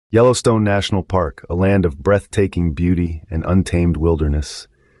Yellowstone National Park, a land of breathtaking beauty and untamed wilderness.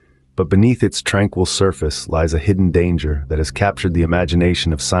 But beneath its tranquil surface lies a hidden danger that has captured the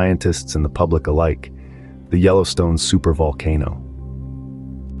imagination of scientists and the public alike: the Yellowstone supervolcano.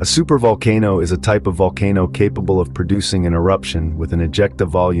 A supervolcano is a type of volcano capable of producing an eruption with an ejecta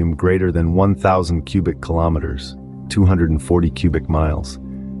volume greater than 1,000 cubic kilometers, 240 cubic miles.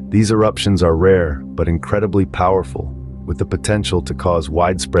 These eruptions are rare but incredibly powerful, with the potential to cause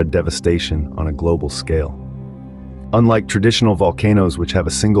widespread devastation on a global scale. Unlike traditional volcanoes which have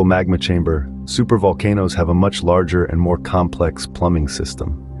a single magma chamber, supervolcanoes have a much larger and more complex plumbing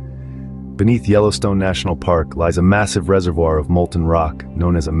system. Beneath Yellowstone National Park lies a massive reservoir of molten rock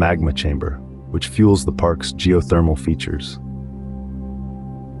known as a magma chamber, which fuels the park's geothermal features.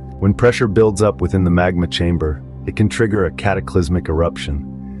 When pressure builds up within the magma chamber, it can trigger a cataclysmic eruption.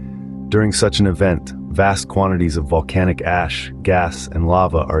 During such an event, vast quantities of volcanic ash, gas, and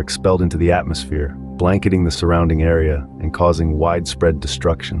lava are expelled into the atmosphere, blanketing the surrounding area and causing widespread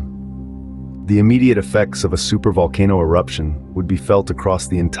destruction. The immediate effects of a supervolcano eruption would be felt across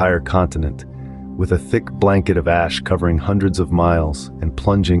the entire continent, with a thick blanket of ash covering hundreds of miles and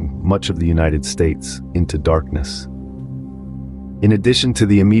plunging much of the United States into darkness. In addition to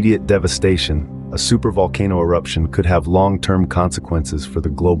the immediate devastation, a supervolcano eruption could have long-term consequences for the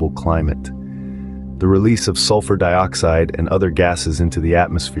global climate. The release of sulfur dioxide and other gases into the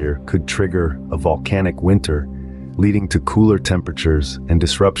atmosphere could trigger a volcanic winter, leading to cooler temperatures and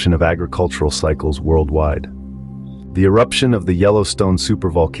disruption of agricultural cycles worldwide. The eruption of the Yellowstone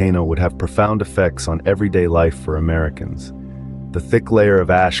supervolcano would have profound effects on everyday life for Americans. The thick layer of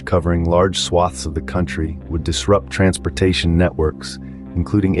ash covering large swaths of the country would disrupt transportation networks,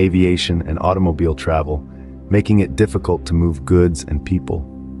 including aviation and automobile travel, making it difficult to move goods and people.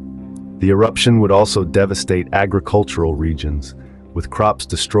 The eruption would also devastate agricultural regions, with crops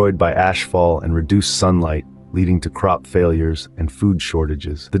destroyed by ashfall and reduced sunlight, leading to crop failures and food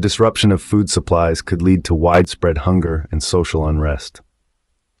shortages. The disruption of food supplies could lead to widespread hunger and social unrest.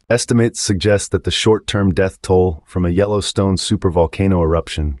 Estimates suggest that the short-term death toll from a Yellowstone supervolcano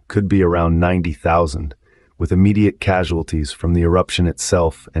eruption could be around 90,000, with immediate casualties from the eruption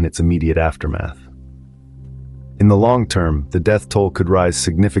itself and its immediate aftermath. In the long term, the death toll could rise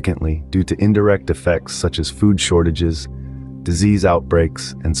significantly due to indirect effects such as food shortages, disease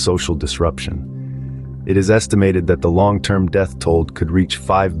outbreaks, and social disruption. It is estimated that the long-term death toll could reach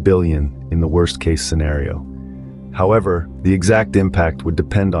 5 billion in the worst-case scenario. However, the exact impact would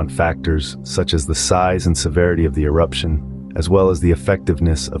depend on factors such as the size and severity of the eruption, as well as the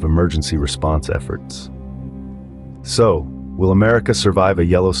effectiveness of emergency response efforts. So, will America survive a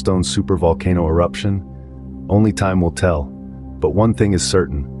Yellowstone supervolcano eruption? Only time will tell. But one thing is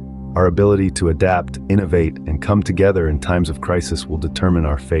certain: our ability to adapt, innovate, and come together in times of crisis will determine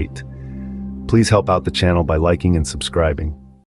our fate. Please help out the channel by liking and subscribing.